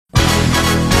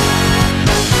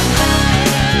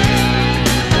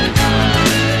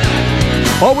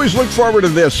Always look forward to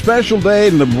this special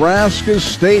day. Nebraska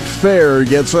State Fair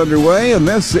gets underway, and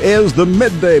this is the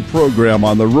midday program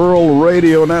on the Rural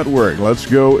Radio Network. Let's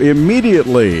go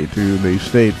immediately to the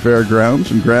State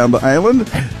Fairgrounds in Grand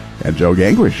Island and Joe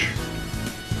Gangwish.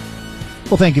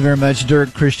 Well, thank you very much,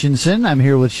 Dirk Christensen. I'm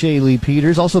here with Shaylee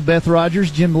Peters, also Beth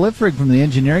Rogers, Jim Liffrig from the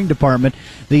engineering department.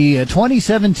 The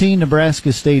 2017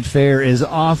 Nebraska State Fair is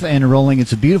off and rolling.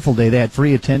 It's a beautiful day. They had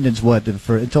free attendance,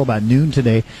 until about noon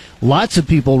today. Lots of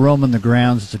people roaming the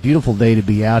grounds. It's a beautiful day to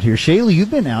be out here. Shaylee,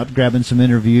 you've been out grabbing some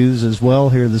interviews as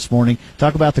well here this morning.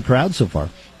 Talk about the crowd so far.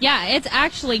 Yeah, it's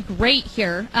actually great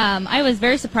here. I was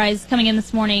very surprised coming in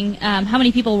this morning how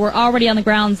many people were already on the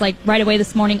grounds right away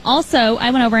this morning. Also, I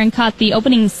went over and caught the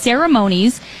opening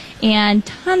ceremonies, and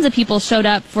tons of people showed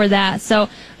up for that. So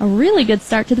a really good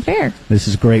start to the fair. This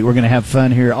is great. We're going to have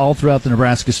fun here all throughout the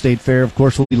Nebraska State Fair. Of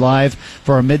course, we'll be live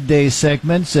for our midday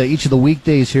segments each of the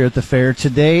weekdays here at the fair.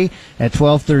 Today at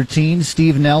 12:13,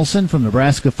 Steve Nelson from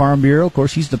Nebraska Farm Bureau. Of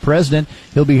course, he's the president.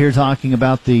 He'll be here talking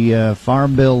about the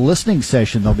Farm Bill listening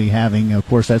session they'll be having. Of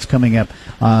course, that's coming up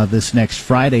this next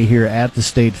Friday here at the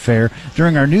State Fair.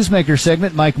 During our Newsmaker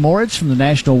segment, Mike Moritz from the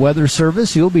National Weather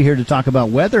Service. He'll be here to talk about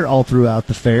weather all throughout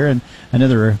the fair and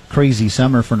another crazy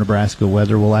summer for Nebraska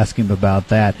weather. We'll ask him about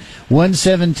that.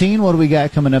 117, what do we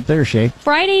got coming up there, Shay?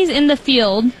 Fridays in the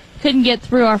field. Couldn't get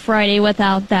through our Friday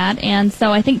without that, and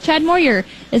so I think Chad Moyer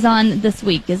is on this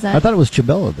week. Is that? I thought it was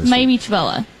Chabella this week. Maybe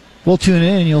Chabella. We'll tune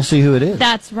in and you'll see who it is.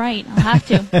 That's right. I'll have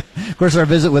to. Of course, our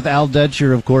visit with Al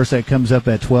Dutcher, of course, that comes up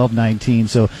at 12:19.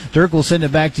 So, Dirk, we'll send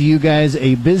it back to you guys.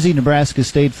 A busy Nebraska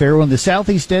State Fair. We're on the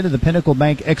southeast end of the Pinnacle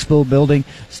Bank Expo building.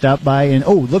 Stop by and,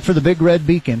 look for the big red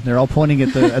beacon. They're all pointing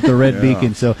at the red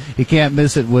beacon, so you can't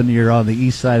miss it when you're on the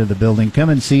east side of the building.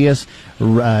 Come and see us.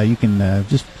 You can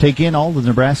just take in all the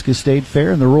Nebraska State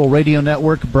Fair and the Rural Radio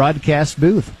Network broadcast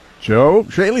booth. Joe,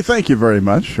 Shaylee, thank you very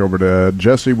much. Over to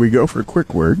Jesse we go for a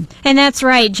quick word. And that's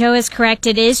right. Joe is correct.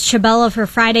 It is Chabella for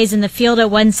Fridays in the Field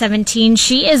at 117.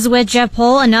 She is with Jeff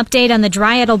Pohl. An update on the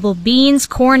dry edible beans,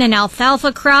 corn, and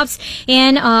alfalfa crops.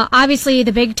 And obviously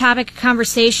the big topic of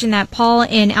conversation that Paul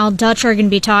and Al Dutcher are going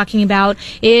to be talking about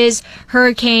is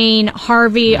Hurricane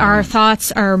Harvey. Our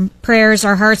thoughts, our prayers,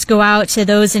 our hearts go out to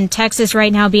those in Texas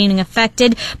right now being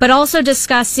affected, but also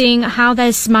discussing how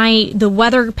the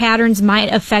weather patterns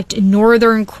might affect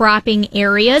northern cropping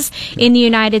areas in the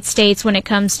United States when it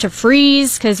comes to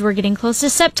freeze, because we're getting close to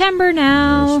September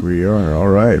now. Yes, we are. All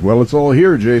right. Well, it's all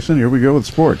here, Jason. Here we go with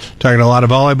sports. Talking a lot of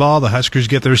volleyball. The Huskers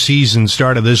get their season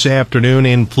started this afternoon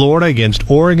in Florida against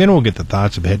Oregon. We'll get the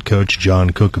thoughts of head coach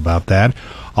John Cook about that.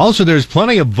 Also, there's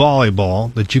plenty of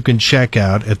volleyball that you can check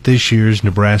out at this year's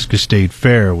Nebraska State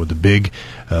Fair with the big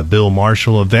Bill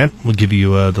Marshall event. We'll give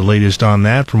you the latest on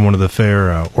that from one of the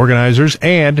fair organizers.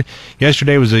 And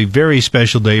yesterday was a very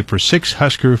special day for 6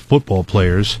 Husker football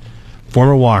players,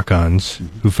 former walk-ons,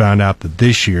 who found out that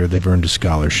this year they've earned a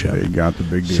scholarship. They got the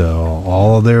big deal. So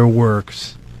all of their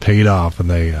works paid off, and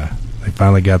they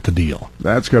finally got the deal.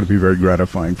 That's got to be very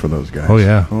gratifying for those guys. Oh,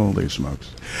 yeah. Holy smokes.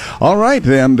 All right,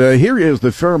 and here is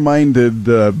the fair-minded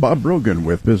Bob Brogan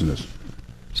with business.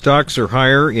 Stocks are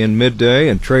higher in midday,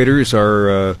 and traders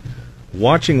are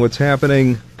watching what's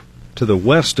happening to the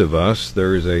west of us.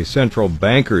 There is a central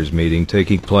bankers meeting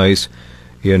taking place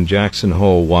in Jackson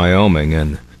Hole, Wyoming,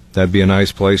 and that'd be a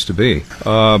nice place to be.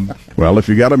 Well, if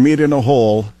you got to meet in a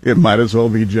hole, it might as well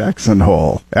be Jackson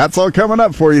Hole. That's all coming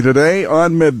up for you today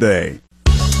on Midday.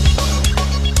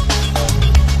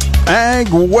 Ag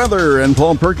weather, and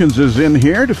Paul Perkins is in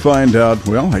here to find out,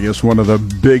 well, I guess one of the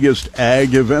biggest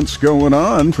ag events going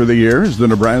on for the year is the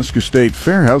Nebraska State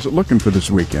Fair. How's it looking for this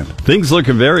weekend? Things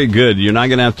looking very good. You're not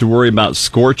going to have to worry about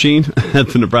scorching at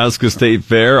the Nebraska State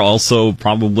Fair. Also,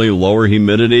 probably lower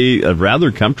humidity. Rather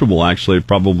comfortable, actually.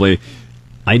 Probably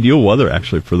ideal weather,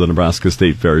 actually, for the Nebraska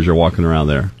State Fair as you're walking around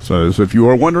there. So if you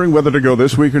are wondering whether to go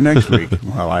this week or next week,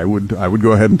 well, I would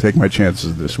go ahead and take my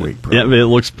chances this week. Probably. Yeah, it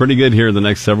looks pretty good here in the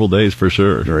next several days for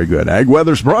sure. Very good. Ag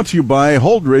weather's brought to you by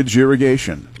Holdridge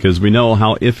Irrigation. Because we know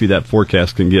how iffy that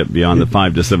forecast can get beyond the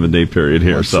 5 to 7 day period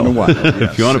here. Once in a while, yes.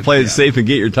 If you want to play it safe and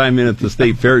get your time in at the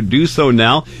State Fair, do so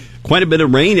now. Quite a bit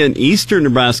of rain in eastern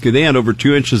Nebraska. They had over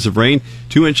 2 inches of rain,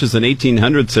 2 inches and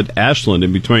 1800s at Ashland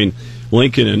in between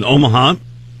Lincoln and Omaha.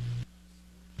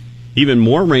 Even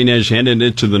more rain as you headed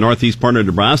into the northeast part of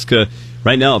Nebraska.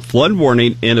 Right now, a flood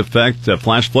warning in effect,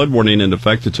 flash flood warning in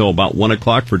effect until about 1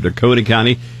 o'clock for Dakota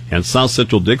County and south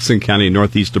central Dixon County,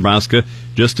 northeast Nebraska,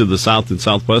 just to the south and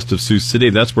southwest of Sioux City.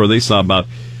 That's where they saw about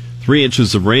 3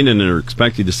 inches of rain, and are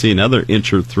expected to see another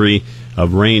inch or 3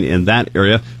 of rain in that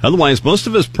area. Otherwise, most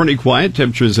of it's pretty quiet.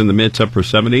 Temperatures in the mid to upper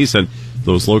 70s, and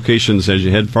Those locations as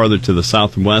you head farther to the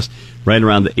south and west, right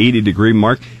around the 80-degree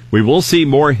mark. We will see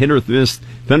more hit-or-miss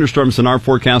thunderstorms in our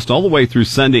forecast all the way through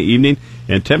Sunday evening,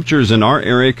 and temperatures in our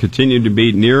area continue to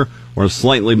be near or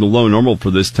slightly below normal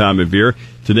for this time of year.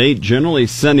 Today, generally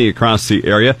sunny across the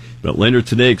area, but later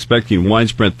today expecting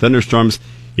widespread thunderstorms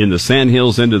in the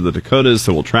Sandhills into the Dakotas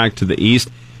that will track to the east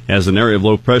as an area of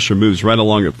low pressure moves right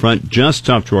along at front just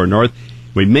off to our north.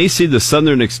 We may see the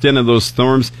southern extent of those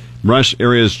storms brush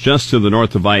areas just to the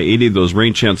north of I-80. Those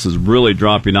rain chances really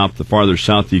dropping off the farther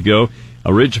south you go.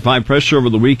 A ridge of high pressure over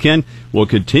the weekend will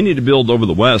continue to build over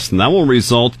the west, and that will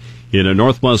result in a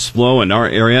northwest flow in our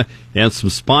area and some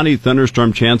spotty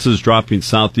thunderstorm chances dropping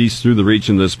southeast through the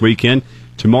region this weekend.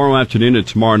 Tomorrow afternoon and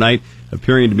tomorrow night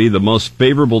appearing to be the most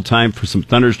favorable time for some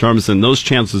thunderstorms, and those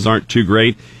chances aren't too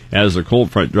great as the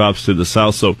cold front drops to the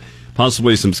south, so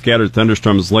possibly some scattered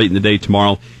thunderstorms late in the day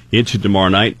tomorrow into tomorrow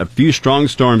night. A few strong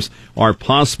storms are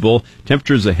possible.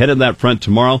 Temperatures ahead of that front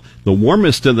tomorrow, the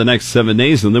warmest of the next 7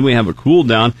 days, and then we have a cool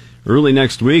down early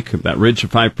next week. That ridge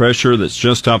of high pressure that's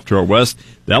just off to our west,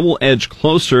 that will edge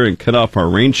closer and cut off our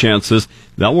rain chances.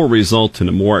 That will result in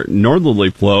a more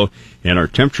northerly flow, and our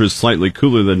temperatures slightly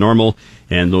cooler than normal,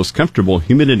 and those comfortable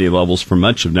humidity levels for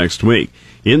much of next week.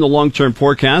 In the long-term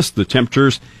forecast, the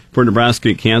temperatures for Nebraska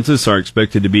and Kansas are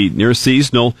expected to be near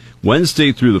seasonal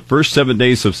Wednesday through the first 7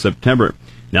 days of September.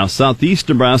 Now, southeast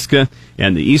Nebraska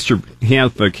and the eastern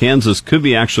half of Kansas could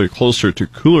be actually closer to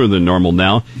cooler than normal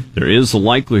now. There is a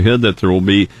likelihood that there will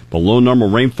be below normal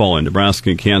rainfall in Nebraska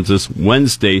and Kansas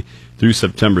Wednesday through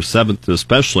September 7th,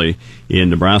 especially in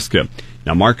Nebraska.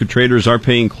 Now, market traders are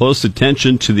paying close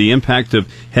attention to the impact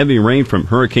of heavy rain from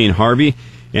Hurricane Harvey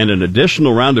and an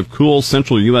additional round of cool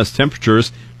central U.S.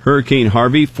 temperatures. Hurricane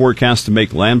Harvey forecast to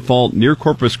make landfall near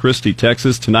Corpus Christi,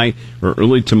 Texas tonight or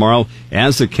early tomorrow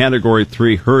as a Category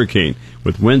 3 hurricane,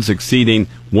 with winds exceeding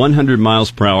 100 miles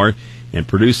per hour and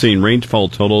producing rainfall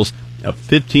totals of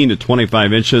 15 to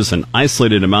 25 inches and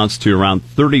isolated amounts to around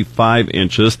 35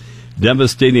 inches.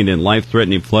 Devastating and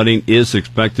life-threatening flooding is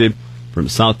expected from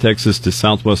South Texas to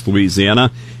southwest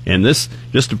Louisiana. And this,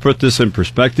 just to put this in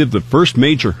perspective, the first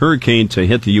major hurricane to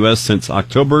hit the U.S. since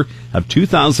October of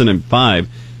 2005.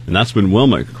 And that's when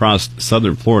Wilma crossed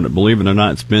southern Florida. Believe it or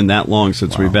not, it's been that long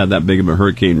since we've had that big of a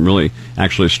hurricane really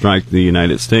actually strike the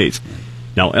United States.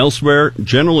 Now, elsewhere,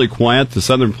 generally quiet. The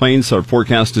southern plains are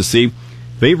forecast to see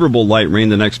favorable light rain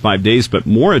the next 5 days, but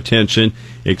more attention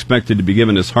expected to be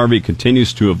given as Harvey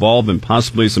continues to evolve and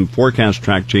possibly some forecast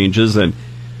track changes. And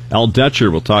Al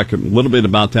Dutcher will talk a little bit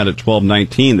about that at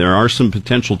 12:19. There are some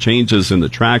potential changes in the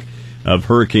track of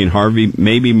Hurricane Harvey,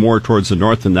 maybe more towards the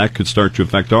north, and that could start to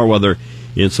affect our weather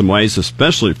in some ways,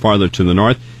 especially farther to the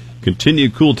north.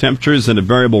 Continued cool temperatures and a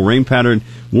variable rain pattern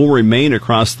will remain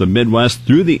across the Midwest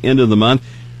through the end of the month.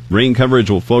 Rain coverage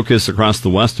will focus across the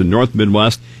west and north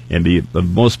Midwest and be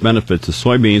of most benefit to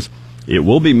soybeans. It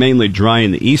will be mainly dry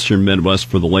in the eastern Midwest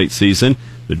for the late season.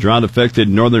 The drought-affected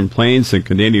northern plains and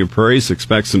Canadian prairies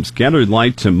expect some scattered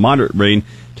light to moderate rain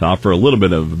to offer a little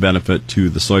bit of a benefit to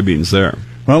the soybeans there.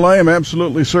 Well, I am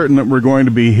absolutely certain that we're going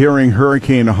to be hearing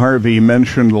Hurricane Harvey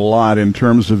mentioned a lot in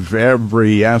terms of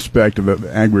every aspect of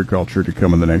agriculture to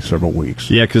come in the next several weeks.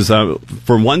 Yeah, because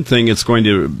for one thing, it's going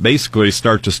to basically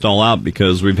start to stall out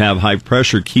because we have high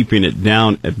pressure keeping it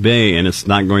down at bay, and it's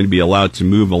not going to be allowed to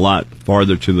move a lot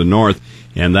farther to the north,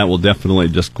 and that will definitely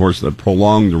just, of course,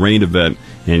 prolong the rain event.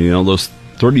 And, you know, those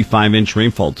 35-inch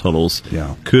rainfall totals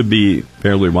could be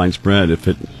fairly widespread if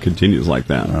it continues like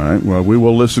that. All right. Well, we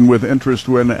will listen with interest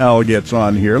when Al gets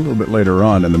on here a little bit later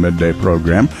on in the midday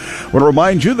program. I want to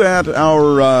remind you that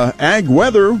our ag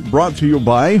weather brought to you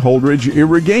by Holdridge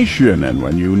Irrigation. And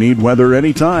when you need weather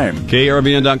anytime,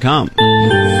 KRBN.com.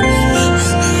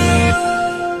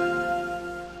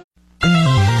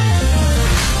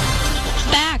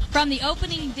 From the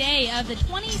opening day of the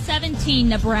 2017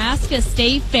 Nebraska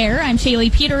State Fair, I'm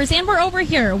Shaylee Peters, and we're over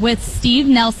here with Steve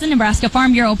Nelson, Nebraska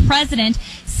Farm Bureau President.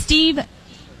 Steve,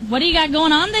 what do you got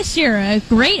going on this year? A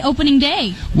great opening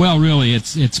day. Well, really,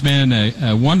 it's been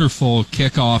a wonderful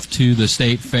kickoff to the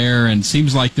State Fair, and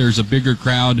seems like there's a bigger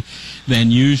crowd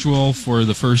than usual for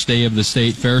the first day of the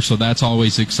State Fair, so that's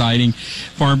always exciting.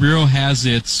 Farm Bureau has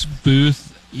its booth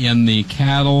in the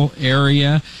cattle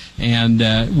area, and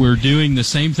we're doing the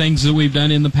same things that we've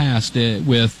done in the past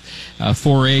with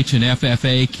 4-H and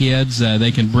FFA kids.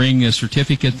 They can bring a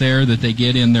certificate there that they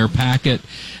get in their packet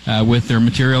with their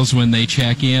materials when they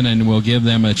check in, and we'll give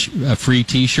them a free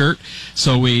T-shirt.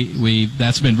 So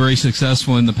that's been very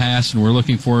successful in the past, and we're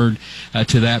looking forward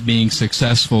to that being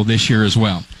successful this year as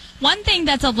well. One thing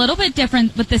that's a little bit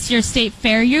different with this year's State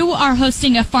Fair, you are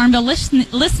hosting a Farm Bill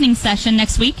listening session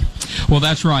next week. Well,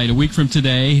 that's right. A week from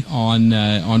today,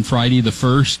 on Friday the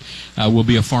 1st, will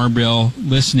be a Farm Bill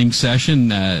listening session.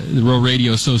 The Rural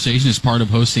Radio Association is part of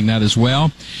hosting that as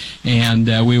well. And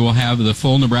we will have the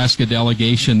full Nebraska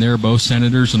delegation there. Both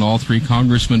senators and all three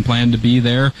congressmen plan to be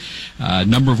there. A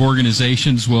number of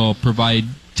organizations will provide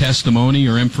testimony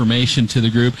or information to the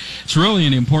group. It's really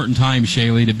an important time,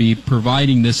 Shaylee, to be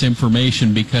providing this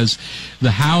information because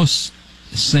the House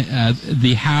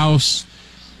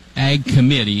Ag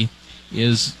Committee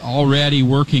is already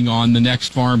working on the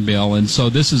next farm bill, and so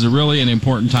this is really an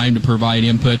important time to provide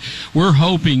input. We're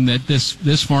hoping that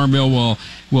this farm bill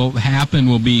will happen,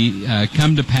 will be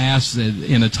come to pass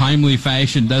in a timely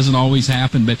fashion. Doesn't always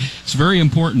happen, but it's very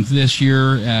important this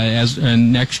year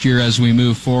and next year as we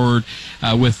move forward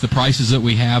with the prices that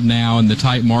we have now and the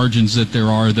tight margins that there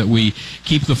are, that we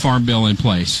keep the farm bill in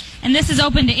place. And this is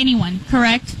open to anyone,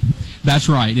 correct? That's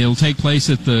right. It'll take place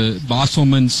at the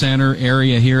Bosselman Center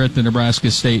area here at the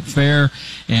Nebraska State Fair,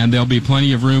 and there'll be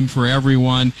plenty of room for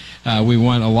everyone. We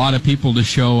want a lot of people to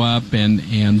show up,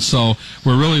 and so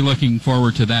we're really looking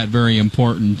forward to that very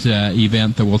important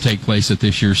event that will take place at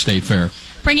this year's State Fair.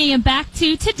 Bringing it back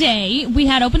to today, we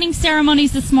had opening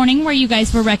ceremonies this morning where you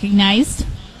guys were recognized.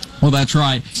 Well, that's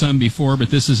right. Some before,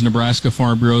 but this is Nebraska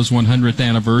Farm Bureau's 100th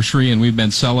anniversary, and we've been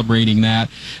celebrating that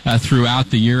throughout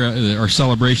the year. Our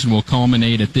celebration will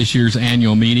culminate at this year's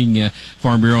annual meeting,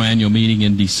 Farm Bureau annual meeting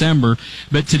in December.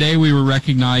 But today we were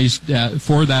recognized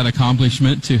for that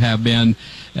accomplishment to have been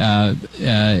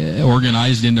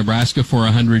organized in Nebraska for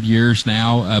 100 years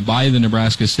now by the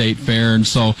Nebraska State Fair, and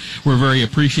so we're very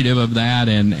appreciative of that,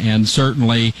 and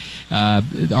certainly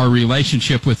our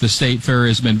relationship with the State Fair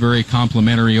has been very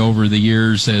complimentary over the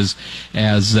years as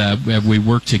we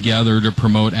work together to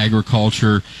promote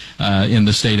agriculture in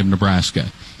the state of Nebraska.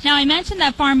 Now, I mentioned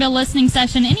that Farm Bill listening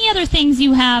session. Any other things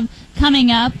you have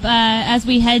coming up as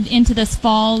we head into this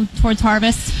fall towards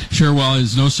harvest? Sure. Well,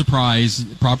 it's no surprise.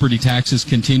 Property taxes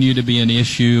continue to be an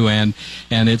issue, and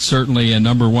it's certainly a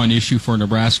number one issue for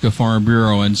Nebraska Farm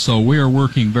Bureau. And so we are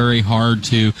working very hard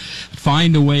to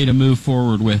find a way to move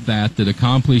forward with that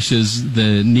accomplishes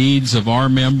the needs of our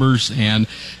members and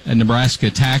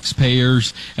Nebraska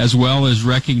taxpayers, as well as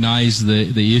recognize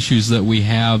the issues that we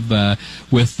have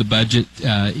with the budget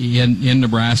in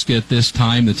Nebraska at this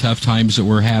time, the tough times that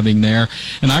we're having there.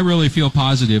 And I really feel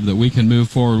positive that we can move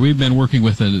forward. We've been working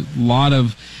with a lot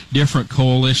of different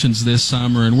coalitions this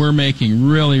summer, and we're making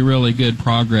really, really good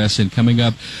progress in coming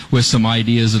up with some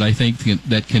ideas that I think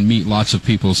that can meet lots of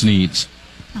people's needs.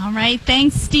 All right.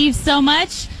 Thanks, Steve, so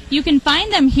much. You can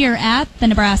find them here at the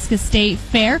Nebraska State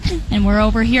Fair, and we're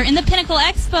over here in the Pinnacle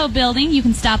Expo building. You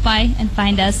can stop by and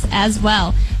find us as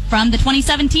well. From the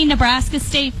 2017 Nebraska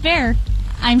State Fair,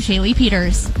 I'm Shaylee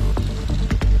Peters.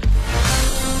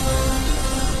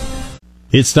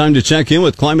 It's time to check in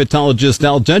with climatologist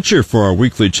Al Dutcher for our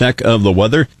weekly check of the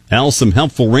weather. Al, some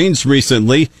helpful rains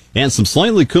recently and some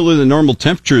slightly cooler than normal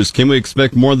temperatures. Can we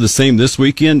expect more of the same this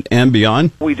weekend and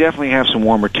beyond? We definitely have some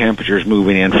warmer temperatures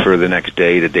moving in for the next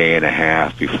day to day and a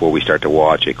half before we start to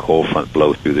watch a cold front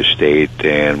blow through the state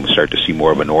and start to see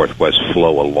more of a northwest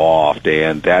flow aloft,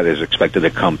 and that is expected to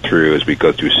come through as we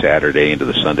go through Saturday into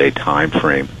the Sunday time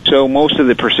frame. So most of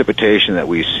the precipitation that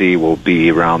we see will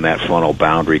be around that frontal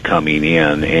boundary coming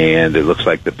in, and it looks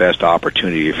like the best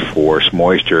opportunity for some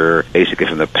moisture basically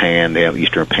from the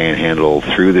eastern panhandle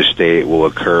through the state will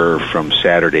occur from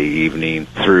Saturday evening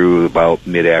through about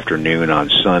mid-afternoon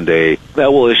on Sunday.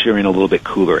 That will usher in a little bit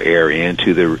cooler air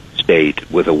into the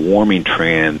state with a warming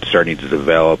trend starting to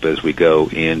develop as we go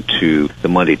into the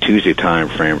Monday-Tuesday time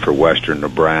frame for western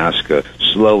Nebraska,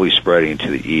 slowly spreading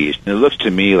to the east. And it looks to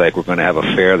me like we're going to have a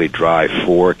fairly dry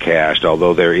forecast,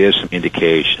 although there is some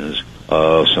indications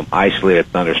of some isolated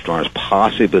thunderstorms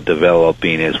possibly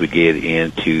developing as we get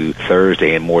into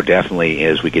Thursday and more definitely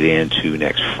as we get into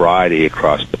next Friday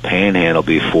across the panhandle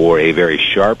before a very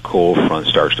sharp cold front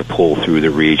starts to pull through the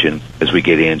region as we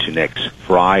get into next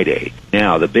Friday.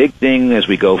 Now, the big thing as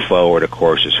we go forward, of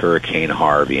course, is Hurricane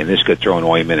Harvey, and this could throw an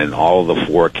ointment in all of the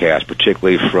forecasts,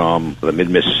 particularly from the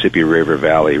mid-Mississippi River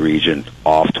Valley region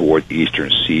off toward the eastern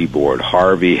seaboard.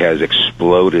 Harvey has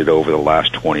exploded over the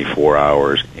last 24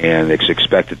 hours, and it's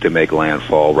expected to make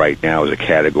landfall right now as a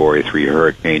Category 3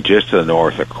 hurricane just to the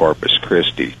north of Corpus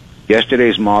Christi.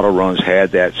 Yesterday's model runs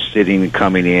had that sitting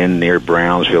coming in near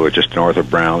Brownsville or just north of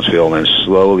Brownsville and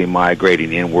slowly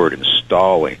migrating inward and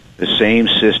stalling. The same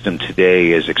system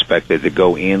today is expected to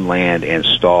go inland and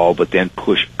stall, but then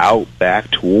push out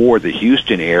back toward the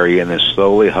Houston area and then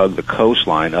slowly hug the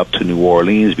coastline up to New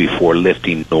Orleans before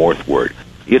lifting northward.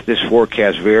 If this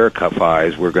forecast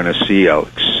verifies, we're going to see a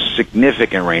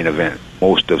significant rain event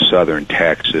most of southern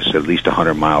Texas, at least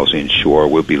 100 miles inshore.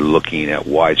 We'll be looking at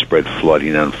widespread flooding,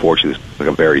 and unfortunately, it's like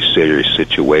a very serious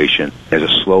situation as it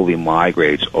slowly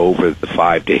migrates over the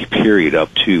 5-day period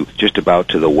up to just about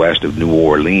to the west of New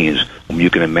Orleans. You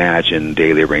can imagine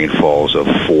daily rainfalls of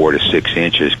 4 to 6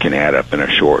 inches can add up in a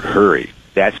short hurry.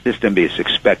 That system is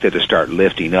expected to start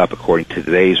lifting up, according to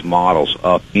today's models,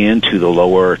 up into the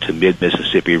lower to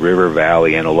mid-Mississippi River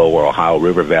Valley and the lower Ohio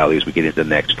River Valley as we get into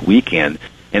next weekend.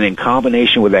 And in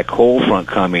combination with that cold front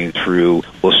coming through,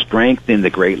 will strengthen the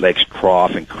Great Lakes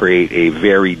trough and create a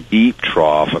very deep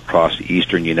trough across the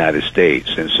eastern United States.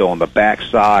 And so on the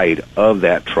backside of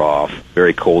that trough,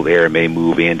 very cold air may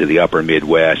move into the upper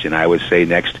Midwest. And I would say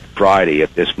next Friday,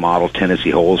 if this model tendency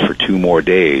holds for 2 more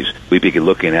days, we'd be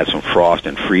looking at some frost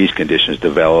and freeze conditions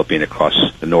developing across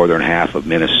the northern half of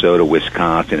Minnesota,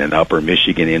 Wisconsin, and upper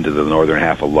Michigan into the northern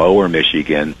half of lower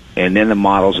Michigan. And then the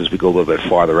models, as we go a little bit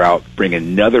farther out, bring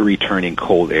another returning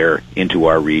cold air into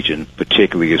our region,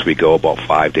 particularly as we go about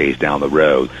 5 days down the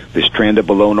road. This trend of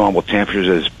below normal temperatures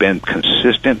has been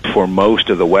consistent for most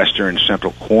of the western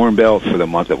central Corn Belt for the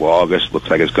month of August. Looks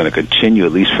like it's going to continue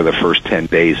at least for the first 10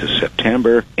 days of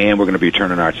September. And we're going to be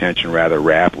turning our attention rather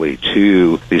rapidly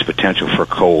to these potential for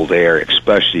cold air,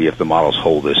 especially if the models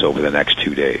hold this over the next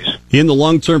 2 days. In the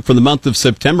long term for the month of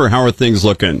September, how are things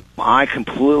looking? I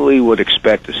completely would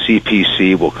expect the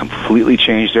CPC will completely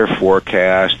change their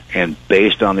forecast, and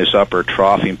based on this upper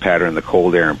troughing pattern, the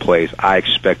cold air in place, I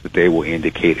expect that they will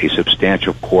indicate a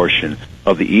substantial portion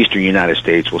of the eastern United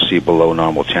States will see below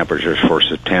normal temperatures for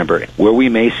September. Where we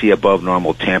may see above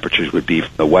normal temperatures would be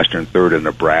from the western third of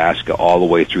Nebraska all the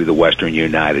way through the western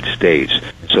United States.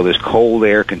 So this cold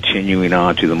air continuing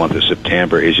on to the month of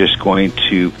September is just going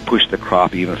to push the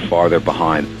crop even farther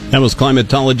behind. That was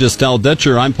climatologist Al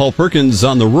Dutcher. I'm Paul Perkins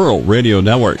on the Rural Radio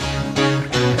Network.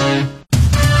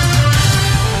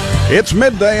 It's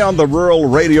midday on the Rural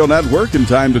Radio Network, and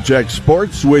time to check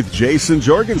sports with Jason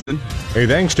Jorgensen. Hey,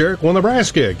 thanks, Derek. Well,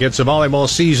 Nebraska gets the volleyball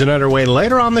season underway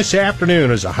later on this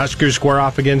afternoon as the Huskers square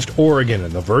off against Oregon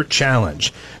in the Vert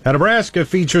Challenge. Now, Nebraska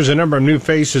features a number of new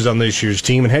faces on this year's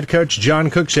team, and head coach John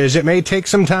Cook says it may take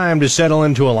some time to settle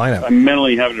into a lineup. I'm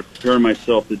mentally having to prepare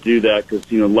myself to do that because,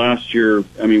 last year,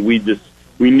 we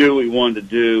knew what we wanted to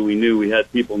do. We knew we had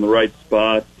people in the right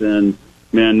spots, and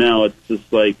man, now it's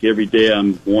just like every day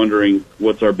I'm wondering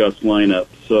what's our best lineup.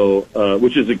 So,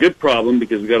 which is a good problem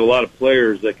because we've got a lot of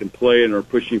players that can play and are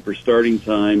pushing for starting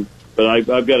time. But I've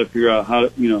got to figure out how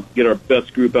to, get our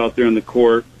best group out there in the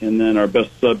court and then our best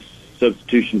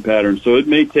substitution pattern. So it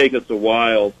may take us a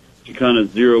while to kind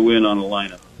of zero in on a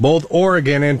lineup. Both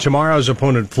Oregon and tomorrow's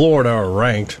opponent, Florida, are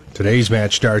ranked. Today's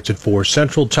match starts at 4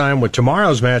 Central Time, with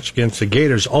tomorrow's match against the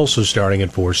Gators also starting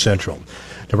at 4 Central.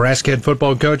 Nebraska head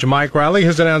football coach Mike Riley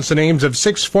has announced the names of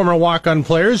 6 former walk-on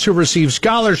players who received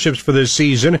scholarships for this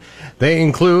season. They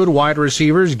include wide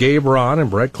receivers Gabe Ron and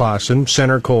Brett Clausen,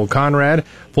 center Cole Conrad,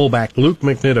 fullback Luke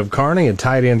McNitt of Kearney, and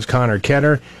tight ends Connor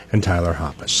Ketter and Tyler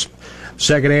Hoppus.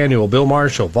 Second annual Bill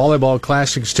Marshall Volleyball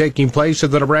Classics taking place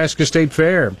at the Nebraska State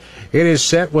Fair. It is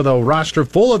set with a roster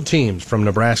full of teams from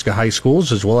Nebraska high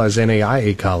schools as well as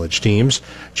NAIA college teams.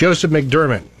 Joseph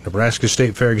McDermott, Nebraska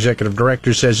State Fair Executive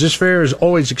Director, says this fair is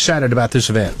always excited about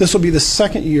this event. This will be the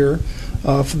second year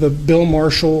for the Bill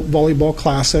Marshall Volleyball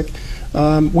Classic.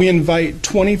 We invite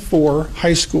 24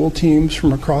 high school teams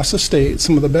from across the state,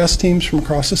 some of the best teams from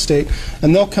across the state,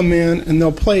 and they'll come in and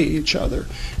they'll play each other.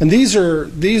 And these are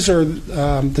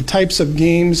the types of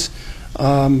games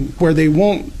where they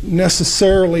won't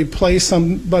necessarily play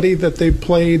somebody that they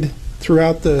played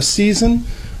throughout the season,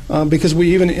 because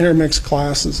we even intermix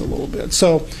classes a little bit.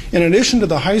 So in addition to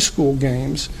the high school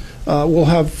games, we'll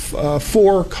have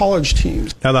 4 college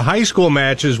teams. Now, the high school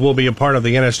matches will be a part of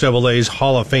the NSAA's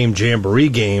Hall of Fame Jamboree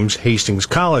Games. Hastings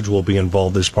College will be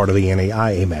involved as part of the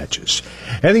NAIA matches.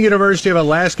 And the University of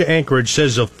Alaska Anchorage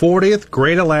says the 40th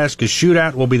Great Alaska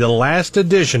Shootout will be the last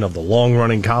edition of the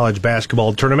long-running college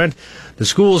basketball tournament. The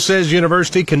school says the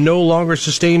university can no longer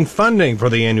sustain funding for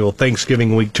the annual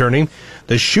Thanksgiving week tourney.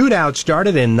 The shootout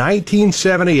started in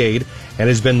 1978 and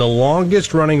has been the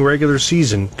longest-running regular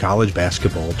season college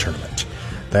basketball tournament.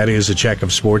 That is a check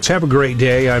of sports. Have a great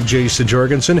day. I'm Jason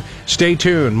Jorgensen. Stay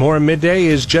tuned. More Midday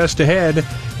is just ahead.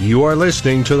 You are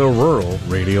listening to the Rural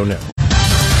Radio Network.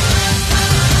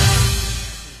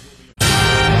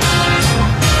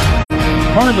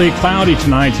 Partly cloudy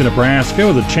tonight in Nebraska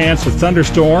with a chance of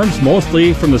thunderstorms,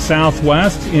 mostly from the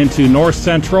southwest into north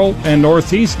central and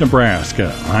northeast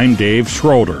Nebraska. I'm Dave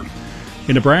Schroeder.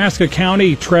 A Nebraska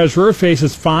County treasurer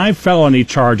faces 5 felony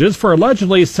charges for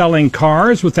allegedly selling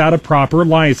cars without a proper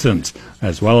license.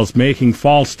 as well as making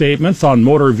false statements on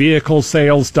motor vehicle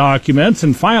sales documents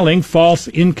and filing false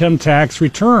income tax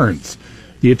returns.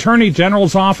 The Attorney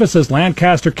General's office as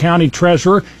Lancaster County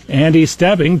Treasurer Andy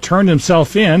Stebbing turned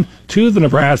himself in to the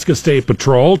Nebraska State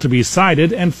Patrol to be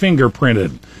cited and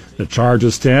fingerprinted. The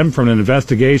charges stem from an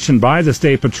investigation by the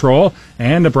State Patrol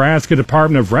and Nebraska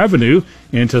Department of Revenue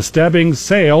into Stebbing's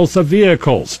sales of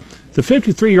vehicles. The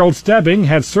 53-year-old Stebbing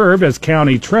had served as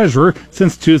county treasurer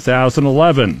since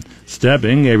 2011.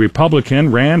 Stebbing, a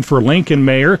Republican, ran for Lincoln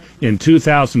mayor in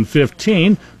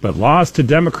 2015, but lost to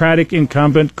Democratic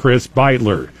incumbent Chris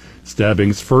Beitler.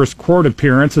 Stebbing's first court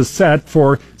appearance is set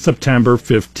for September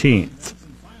 15th.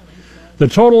 The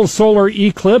total solar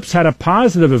eclipse had a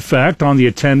positive effect on the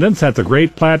attendance at the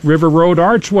Great Platte River Road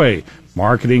Archway.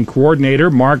 Marketing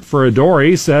coordinator Mark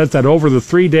Ferradori says that over the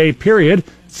 3-day period,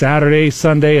 Saturday,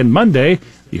 Sunday, and Monday,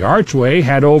 the Archway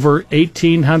had over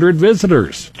 1,800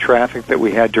 visitors. Traffic that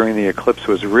we had during the eclipse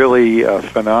was really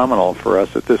phenomenal for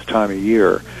us at this time of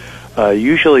year.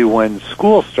 Usually when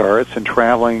school starts and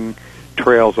traveling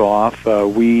trails off,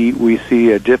 we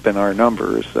see a dip in our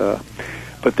numbers.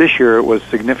 But this year it was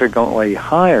significantly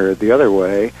higher the other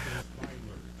way.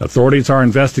 Authorities are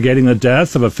investigating the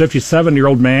deaths of a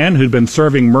 57-year-old man who'd been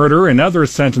serving murder and other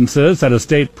sentences at a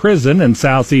state prison in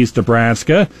southeast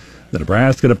Nebraska. The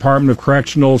Nebraska Department of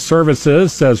Correctional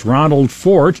Services says Ronald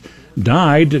Fort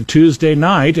died Tuesday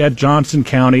night at Johnson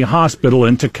County Hospital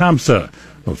in Tecumseh.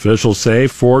 Officials say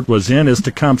Fort was in his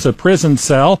Tecumseh prison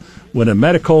cell when a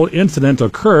medical incident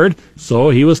occurred, so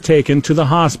he was taken to the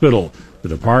hospital. The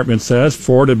department says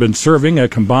Ford had been serving a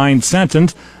combined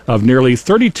sentence of nearly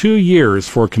 32 years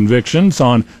for convictions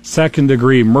on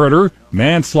second-degree murder,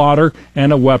 manslaughter,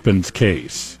 and a weapons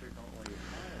case.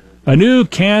 A new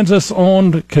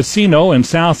Kansas-owned casino in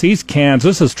southeast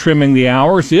Kansas is trimming the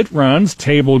hours it runs,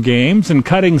 table games, and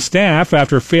cutting staff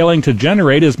after failing to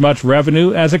generate as much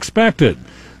revenue as expected.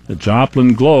 The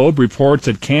Joplin Globe reports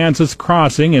that Kansas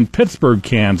Crossing in Pittsburgh,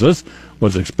 Kansas,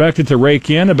 was expected to rake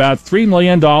in about $3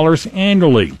 million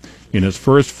annually. In its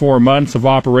first 4 months of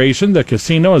operation, the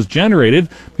casino has generated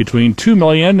between $2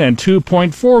 million and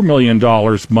 $2.4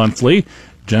 million monthly.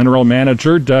 General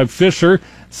Manager Doug Fisher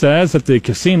says that the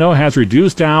casino has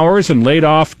reduced hours and laid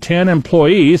off 10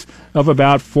 employees of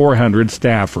about 400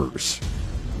 staffers.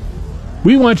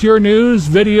 We want your news,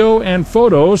 video, and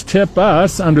photos. Tip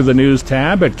us under the News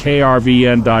tab at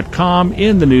krvn.com.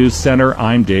 In the News Center,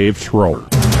 I'm Dave Schroeder.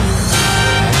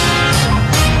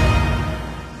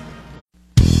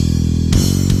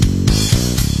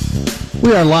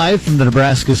 We are live from the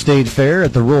Nebraska State Fair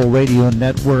at the Rural Radio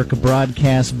Network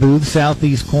broadcast booth.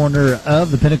 Southeast corner of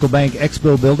the Pinnacle Bank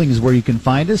Expo building is where you can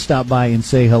find us. Stop by and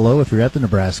say hello if you're at the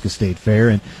Nebraska State Fair.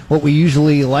 And what we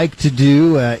usually like to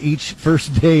do each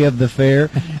first day of the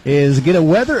fair is get a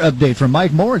weather update from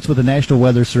Mike Moritz with the National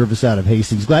Weather Service out of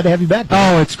Hastings. Glad to have you back, Dave.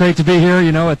 Oh, it's great to be here.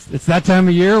 You know, it's that time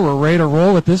of year. We're ready to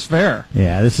roll at this fair.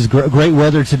 Yeah, this is great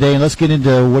weather today. And let's get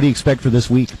into what do you expect for this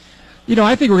week. You know,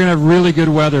 I think we're going to have really good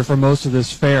weather for most of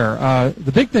this fair.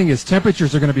 The big thing is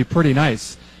temperatures are going to be pretty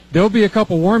nice. There'll be a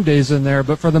couple warm days in there,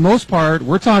 but for the most part,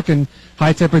 we're talking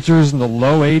high temperatures in the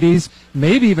low 80s,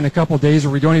 maybe even a couple days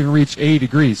where we don't even reach 80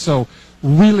 degrees. So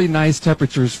really nice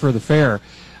temperatures for the fair.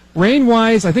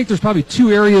 Rain-wise, I think there's probably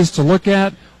two areas to look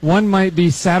at. One might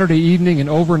be Saturday evening and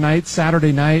overnight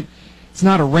Saturday night. It's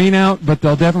not a rain out, but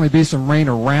there'll definitely be some rain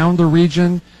around the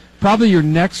region. Probably your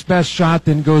next best shot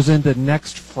then goes into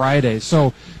next Friday.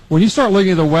 So when you start looking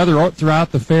at the weather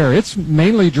throughout the fair, it's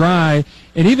mainly dry.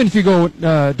 And even if you go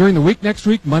during the week next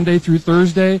week, Monday through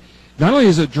Thursday, not only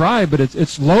is it dry, but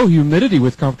it's low humidity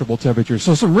with comfortable temperatures.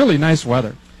 So some really nice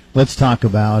weather. Let's talk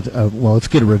about, let's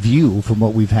get a review from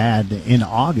what we've had in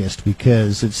August,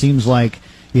 because it seems like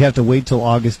you have to wait till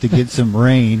August to get some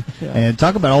rain. Yeah. And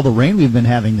talk about all the rain we've been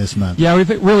having this month. Yeah, we've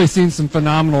really seen some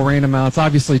phenomenal rain amounts,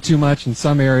 obviously too much in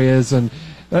some areas. And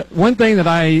one thing that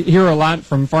I hear a lot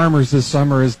from farmers this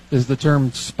summer is the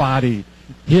term spotty,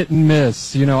 hit and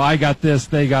miss. You know, I got this,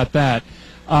 they got that.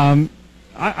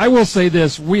 I will say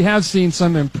this. We have seen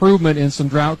some improvement in some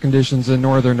drought conditions in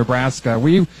northern Nebraska.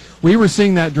 We were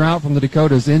seeing that drought from the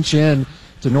Dakotas inch in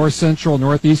to north central,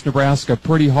 northeast Nebraska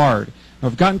pretty hard.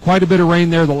 I've gotten quite a bit of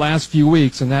rain there the last few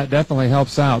weeks, and that definitely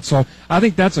helps out. So I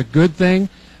think that's a good thing.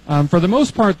 For the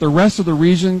most part, the rest of the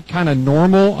region kind of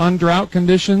normal on drought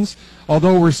conditions,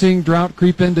 although we're seeing drought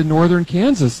creep into northern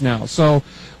Kansas now. So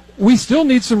we still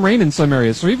need some rain in some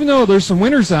areas. So even though there's some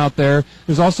winners out there,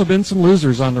 there's also been some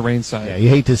losers on the rain side. Yeah, you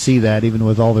hate to see that, even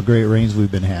with all the great rains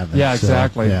we've been having. Yeah,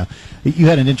 exactly. So, yeah. You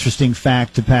had an interesting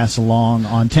fact to pass along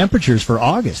on temperatures for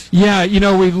August. Yeah, you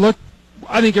know, we've looked.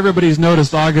 I think everybody's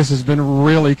noticed August has been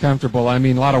really comfortable. I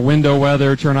mean, a lot of window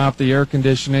weather, turn off the air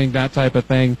conditioning, that type of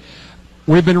thing.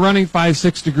 We've been running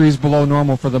 5-6 degrees below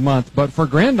normal for the month, but for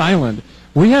Grand Island,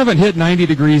 we haven't hit 90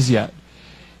 degrees yet.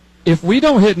 If we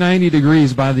don't hit 90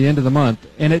 degrees by the end of the month,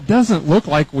 and it doesn't look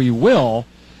like we will,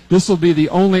 this will be the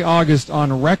only August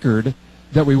on record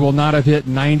that we will not have hit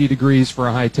 90 degrees for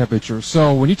a high temperature.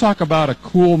 So when you talk about a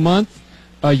cool month,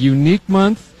 a unique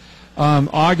month,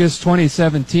 August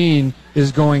 2017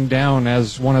 is going down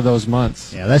as one of those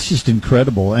months. Yeah, that's just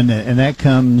incredible, and that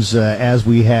comes as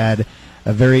we had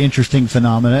a very interesting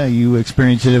phenomena. You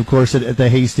experienced it, of course, at the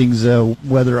Hastings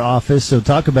weather office. So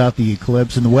talk about the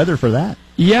eclipse and the weather for that.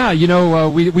 Yeah,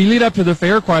 we lead up to the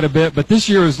fair quite a bit, but this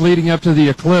year is leading up to the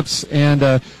eclipse,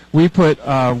 and we put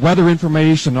weather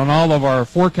information on all of our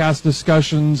forecast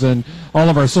discussions and all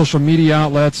of our social media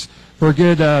outlets for a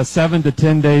good 7 to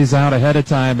 10 days out ahead of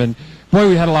time. And boy,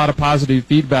 we had a lot of positive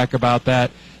feedback about that.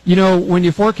 When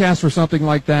you forecast for something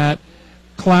like that,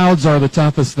 clouds are the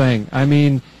toughest thing. I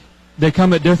mean, they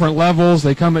come at different levels,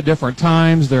 they come at different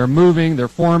times, they're moving, they're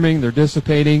forming, they're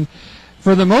dissipating.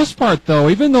 For the most part, though,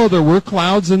 even though there were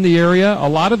clouds in the area, a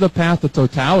lot of the path to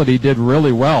totality did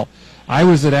really well. I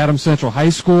was at Adams Central High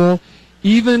School.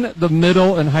 Even the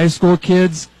middle and high school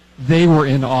kids, they were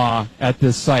in awe at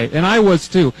this site. And I was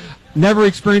too. Never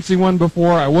experiencing one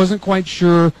before. I wasn't quite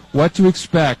sure what to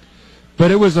expect. But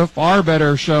it was a far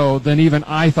better show than even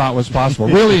I thought was possible.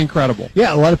 Really incredible.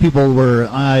 Yeah, a lot of people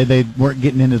they weren't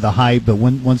getting into the hype, but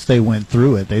once they went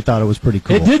through it, they thought it was pretty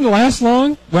cool. It didn't last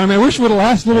long. Well, I mean, I wish it would have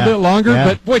lasted a little bit longer. Yeah.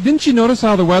 But boy, didn't you notice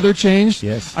how the weather changed?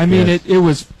 Yes. I mean, yes. it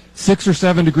was 6 or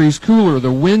 7 degrees cooler.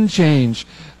 The wind changed.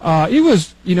 It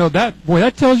was,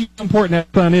 that tells you how important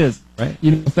that sun is. Right.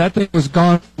 If that thing was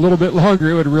gone a little bit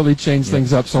longer, it would really change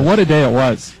things up. So what a day it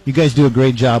was. You guys do a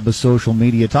great job with social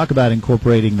media. Talk about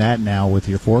incorporating that now with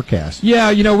your forecast.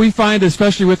 Yeah, we find,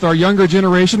 especially with our younger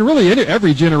generation, really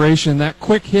every generation, that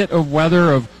quick hit of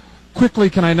weather, of quickly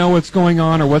can I know what's going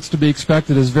on or what's to be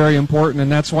expected, is very important.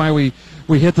 And that's why we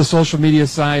hit the social media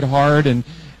side hard.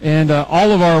 And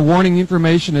all of our warning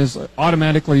information is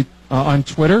automatically on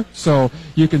Twitter, so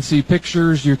you can see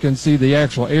pictures, you can see the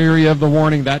actual area of the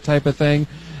warning, that type of thing.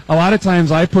 A lot of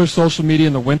times I push social media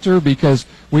in the winter because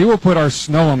we will put our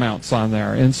snow amounts on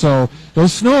there, and so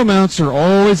those snow amounts are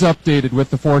always updated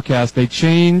with the forecast. They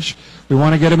change. We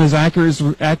want to get them as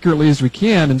accurately as we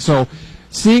can, and so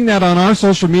seeing that on our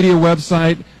social media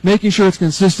website, making sure it's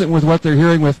consistent with what they're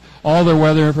hearing with all their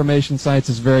weather information sites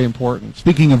is very important.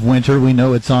 Speaking of winter, we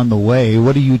know it's on the way.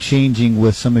 What are you changing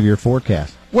with some of your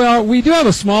forecasts? Well, we do have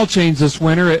a small change this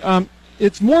winter.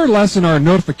 It's more or less in our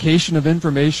notification of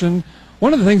information.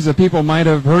 One of the things that people might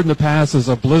have heard in the past is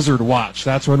a blizzard watch.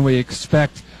 That's when we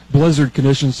expect blizzard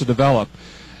conditions to develop.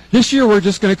 This year we're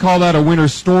just going to call that a winter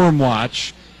storm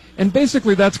watch. And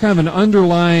basically that's kind of an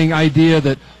underlying idea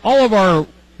that all of our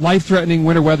life-threatening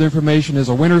winter weather information is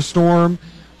a winter storm.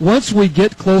 Once we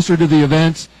get closer to the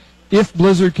event, if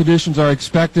blizzard conditions are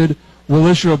expected, we'll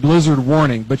issue a blizzard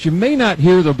warning. But you may not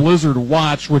hear the blizzard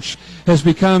watch, which has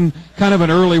become kind of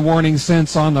an early warning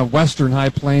since on the western high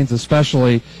plains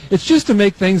especially. It's just to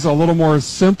make things a little more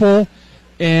simple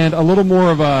and a little more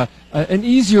of an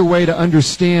easier way to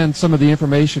understand some of the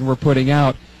information we're putting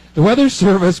out. The Weather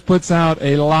Service puts out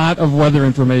a lot of weather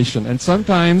information, and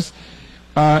sometimes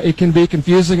it can be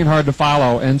confusing and hard to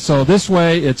follow. And so this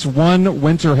way, it's one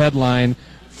winter headline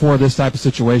for this type of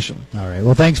situation. All right.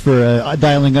 Well, thanks for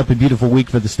dialing up a beautiful week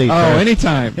for the State Fair. Oh,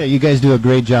 anytime. Yeah, you guys do a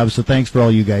great job, so thanks for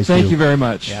all you guys do. Thank you very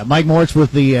much. Yeah, Mike Moritz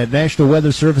with the National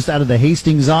Weather Service out of the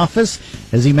Hastings office.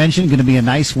 As he mentioned, going to be a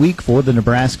nice week for the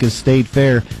Nebraska State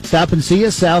Fair. Stop and see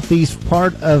us. Southeast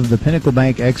part of the Pinnacle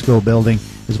Bank Expo building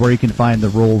is where you can find the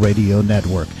Rural Radio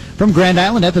Network. From Grand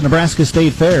Island at the Nebraska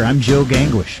State Fair, I'm Joe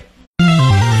Gangwish.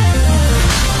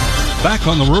 Back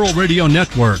on the Rural Radio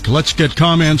Network, let's get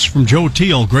comments from Joe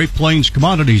Teal, Great Plains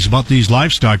Commodities, about these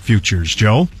livestock futures.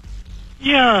 Joe?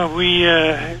 Yeah, we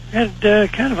had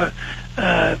kind of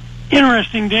a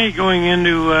interesting day going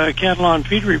into cattle on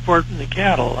feed report from the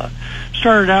cattle.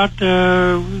 Started out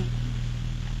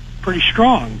pretty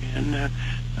strong, and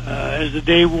as the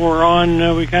day wore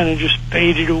on, we kind of just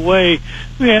faded away.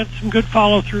 We had some good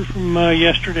follow-through from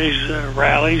yesterday's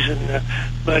rallies,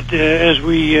 but as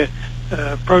we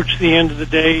approached the end of the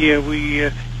day, we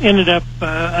ended up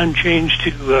unchanged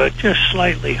to just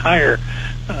slightly higher.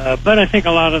 But I think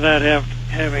a lot of that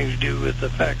having to do with the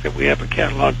fact that we have a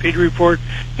cattle on feed report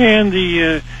and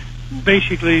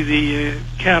basically the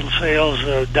cattle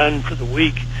sales done for the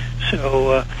week.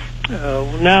 So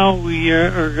now we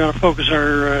are going to focus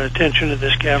our attention to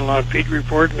this cattle on feed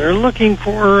report, and they're looking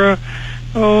for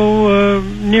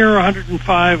near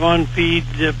 105 on feed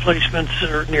placements,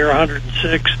 or near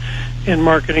 106, and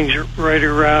marketing's right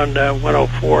around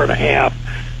 104.5.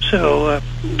 So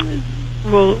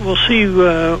we'll see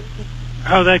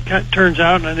how that turns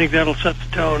out, and I think that'll set the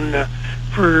tone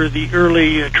for the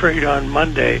early trade on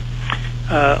Monday.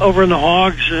 Over in the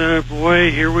hogs, boy,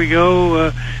 here we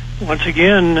go. Once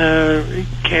again,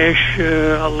 cash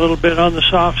a little bit on the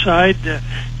soft side,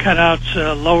 cutouts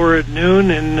lower at noon,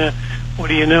 and what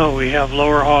do you know? We have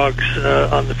lower hogs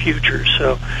on the futures.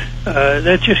 So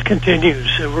that just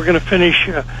continues. We're going to finish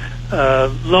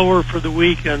lower for the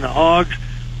week on the hogs,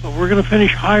 but we're going to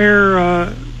finish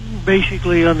higher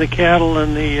basically on the cattle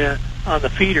and on the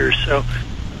feeders. So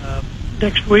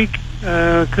next week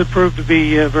could prove to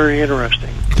be very interesting.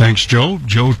 Thanks, Joe.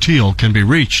 Joe Teal can be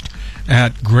reached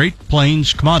at Great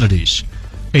Plains Commodities,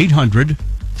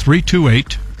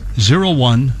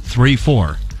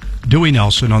 800-328-0134. Dewey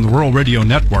Nelson on the Rural Radio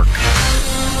Network.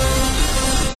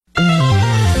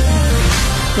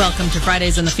 Welcome to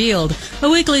Fridays in the Field, a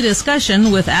weekly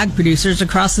discussion with ag producers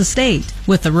across the state.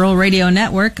 With the Rural Radio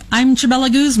Network, I'm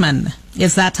Chabela Guzman.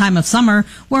 It's that time of summer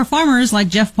where farmers like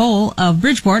Jeff Pohl of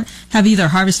Bridgeport have either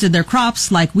harvested their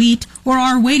crops like wheat or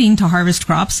are waiting to harvest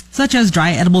crops such as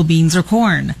dry edible beans or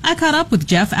corn. I caught up with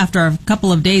Jeff after a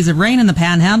couple of days of rain in the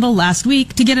Panhandle last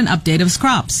week to get an update of his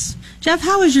crops. Jeff,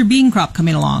 how is your bean crop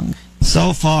coming along?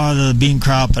 So far, the bean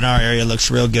crop in our area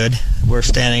looks real good. We're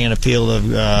standing in a field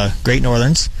of Great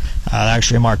Northerns,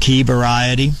 actually a marquee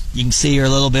variety. You can see here a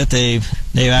little bit, they've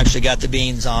actually got the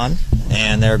beans on,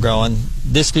 and they're growing.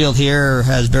 This field here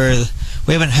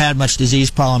we haven't had much disease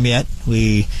problem yet.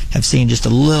 We have seen just a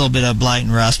little bit of blight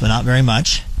and rust, but not very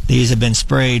much. These have been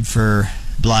sprayed for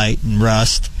blight and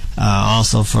rust,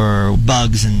 also for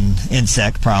bugs and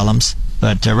insect problems.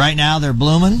 But right now they're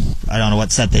blooming. I don't know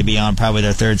what set they be on, probably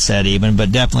their third set even,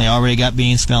 but definitely already got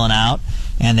beans filling out,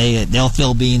 and they'll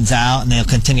fill beans out, and they'll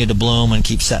continue to bloom and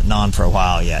keep setting on for a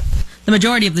while yet. The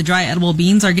majority of the dry edible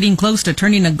beans are getting close to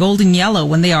turning a golden yellow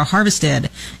when they are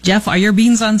harvested. Jeff, are your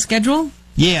beans on schedule?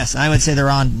 Yes, I would say they're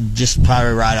on just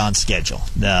probably right on schedule.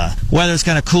 The weather's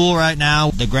kind of cool right now.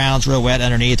 The ground's real wet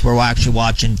underneath. We're actually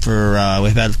watching for,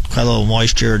 we've had quite a little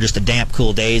moisture, just a damp,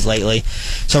 cool days lately.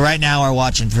 So right now we're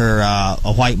watching for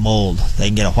a white mold. They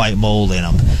can get a white mold in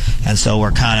them. And so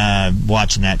we're kind of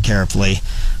watching that carefully.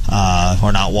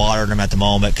 We're not watering them at the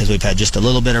moment because we've had just a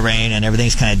little bit of rain and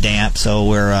everything's kind of damp. So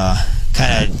we're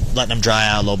kind of letting them dry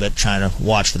out a little bit, trying to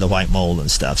watch for the white mold and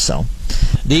stuff. So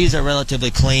these are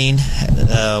relatively clean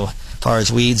as far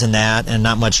as weeds and that, and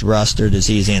not much rust or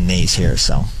disease in these here.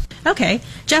 So. Okay,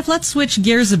 Jeff, let's switch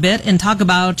gears a bit and talk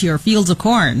about your fields of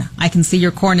corn. I can see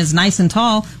your corn is nice and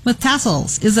tall with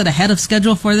tassels. Is it ahead of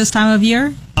schedule for this time of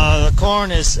year? The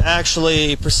corn is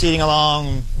actually proceeding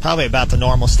along probably about the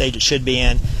normal stage it should be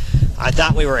in. I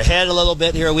thought we were ahead a little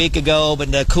bit here a week ago,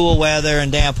 but the cool weather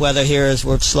and damp weather here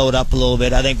we've slowed up a little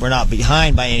bit. I think we're not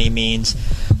behind by any means,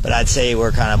 but I'd say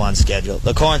we're kind of on schedule.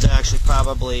 The corn's actually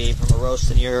probably from a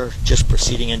roasting ear just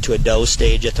proceeding into a dough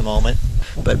stage at the moment,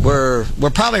 but we're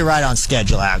probably right on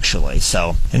schedule actually.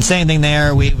 So, and same thing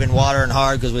there. We've been watering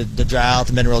hard because with the drought,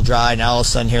 it's been real dry. Now all of a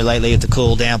sudden here lately with the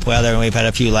cool damp weather, and we've had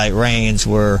a few light rains,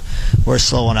 we're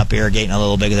slowing up irrigating a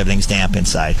little bit because everything's damp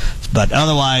inside. But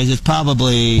otherwise, it's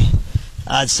probably,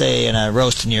 I'd say, in a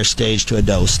roasting ear stage to a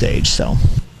dough stage. So.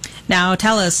 Now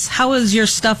tell us, how is your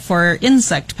stuff for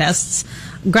insect pests?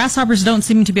 Grasshoppers don't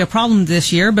seem to be a problem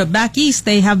this year, but back east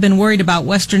they have been worried about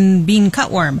western bean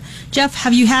cutworm. Jeff,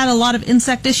 have you had a lot of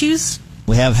insect issues?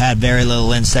 We have had very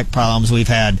little insect problems. We've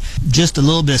had just a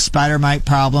little bit of spider mite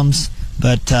problems,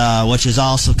 but which is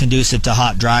also conducive to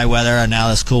hot, dry weather. And now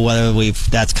this cool weather,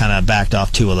 that's kind of backed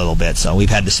off too a little bit. So we've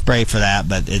had to spray for that,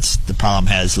 but the problem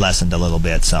has lessened a little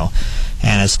bit. So,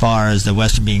 and as far as the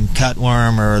western bean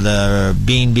cutworm or the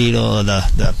bean beetle or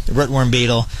the rootworm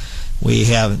beetle, we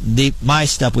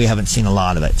haven't seen a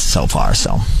lot of it so far.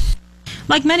 So.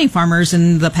 Like many farmers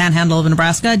in the Panhandle of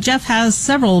Nebraska, Jeff has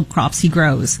several crops he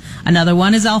grows. Another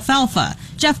one is alfalfa.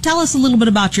 Jeff, tell us a little bit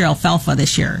about your alfalfa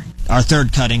this year. Our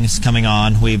third cutting is coming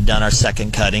on. We've done our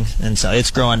second cutting, and so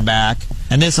it's growing back.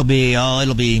 And this will be,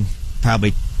 it'll be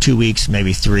probably 2 weeks,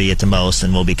 maybe 3 at the most,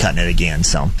 and we'll be cutting it again.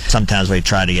 So sometimes we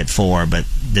try to get 4, but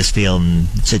this field and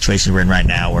situation we're in right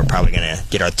now, we're probably going to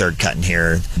get our third cutting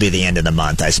here. It'll be the end of the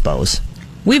month, I suppose.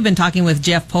 We've been talking with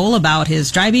Jeff Pohl about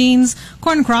his dry beans,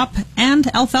 corn crop, and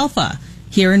alfalfa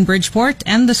here in Bridgeport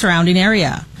and the surrounding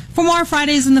area. For more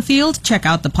Fridays in the Field, check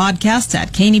out the podcasts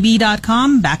at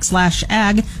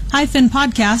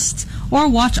kneb.com/ag-podcasts or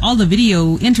watch all the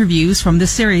video interviews from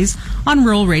this series on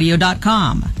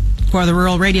ruralradio.com. For the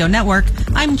Rural Radio Network,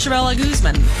 I'm Chabela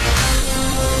Guzman.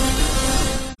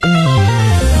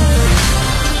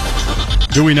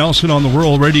 Dewey Nelson on the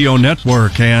Rural Radio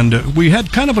Network, and we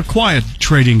had kind of a quiet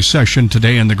trading session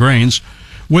today in the grains.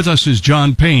 With us is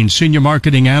John Payne, Senior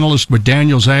Marketing Analyst with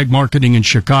Daniels Ag Marketing in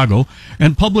Chicago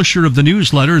and publisher of the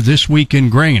newsletter This Week in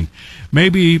Grain.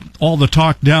 Maybe all the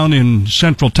talk down in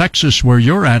Central Texas where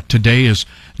you're at today is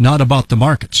not about the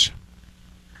markets.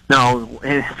 No,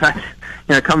 in fact,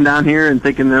 I come down here and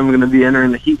thinking that I'm going to be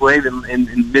entering the heat wave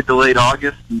in mid to late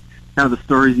August. And kind of the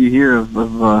stories you hear of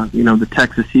the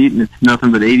Texas heat, and it's nothing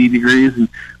but 80 degrees and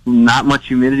not much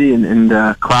humidity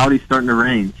and cloudy, starting to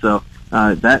rain. So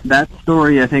that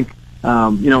story, I think,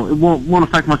 it won't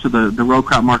affect much of the row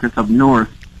crop markets up north.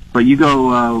 But you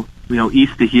go,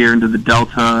 east of here into the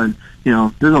Delta, and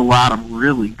there's a lot of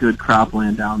really good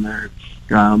cropland down there.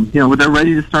 But they're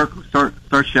ready to start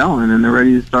shelling, and they're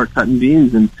ready to start cutting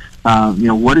beans. And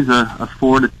what is a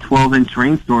 4 to 12 inch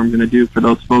rainstorm going to do for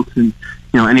those folks in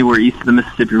anywhere east of the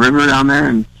Mississippi River down there?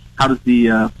 And how does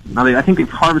I think they've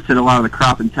harvested a lot of the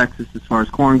crop in Texas as far as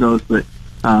corn goes, but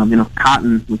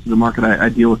cotton, which is a market I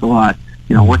deal with a lot,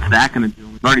 what's that going to do?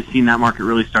 We've already seen that market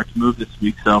really start to move this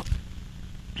week. So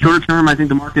shorter term, I think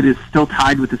the market is still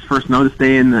tied with this first notice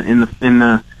day in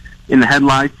the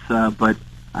headlights, but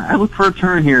I look for a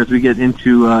turn here as we get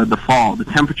into the fall. The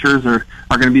temperatures are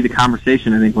going to be the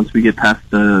conversation, I think, once we get past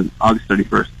August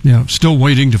 31st. Yeah, still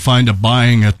waiting to find a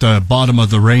buying at the bottom of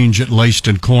the range, at least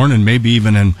in corn and maybe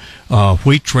even in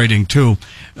wheat trading too.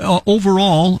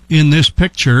 Overall, in this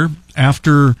picture,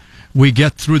 after we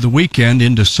get through the weekend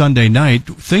into Sunday night,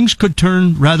 things could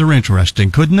turn rather interesting,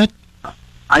 couldn't it?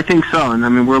 I think so,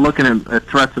 and we're looking at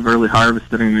threats of early harvest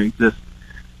that are going to exist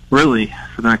really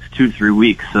for the next 2 to 3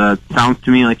 weeks. Sounds to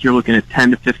me like you're looking at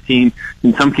 10 to 15,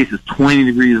 in some cases 20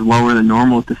 degrees lower than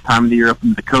normal at this time of the year up in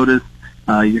the Dakotas.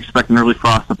 You're expecting early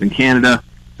frost up in Canada.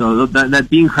 So that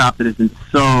bean crop that has been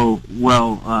so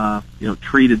well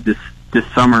treated this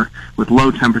summer with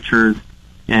low temperatures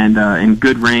and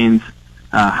good rains,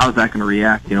 how's that going to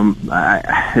react?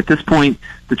 At this point,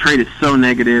 the trade is so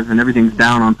negative and everything's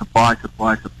down on supply.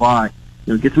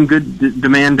 Get some good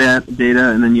demand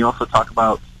data, and then you also talk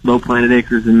about low planted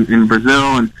acres in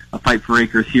Brazil and a fight for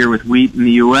acres here with wheat in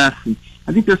the U.S. And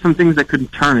I think there's some things that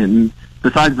could turn it. And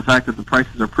besides the fact that the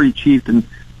prices are pretty cheap, and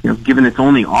given it's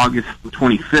only August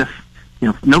 25th,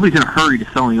 nobody's in a hurry to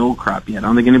sell any old crop yet. I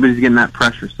don't think anybody's getting that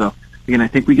pressure. So again, I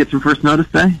think we get some first notice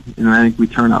day, and I think we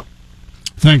turn up.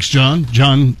 Thanks, John.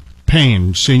 John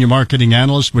Payne, Senior Marketing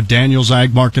Analyst with Daniels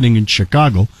Ag Marketing in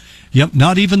Chicago. Yep,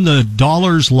 not even the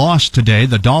dollars lost today.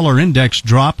 The dollar index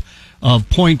drop of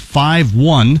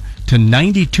 0.51 to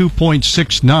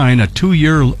 92.69, a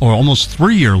 2-year or almost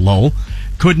 3-year low.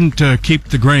 Couldn't keep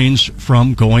the grains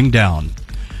from going down.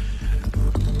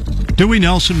 Dewey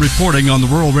Nelson reporting on the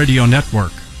Rural Radio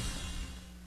Network.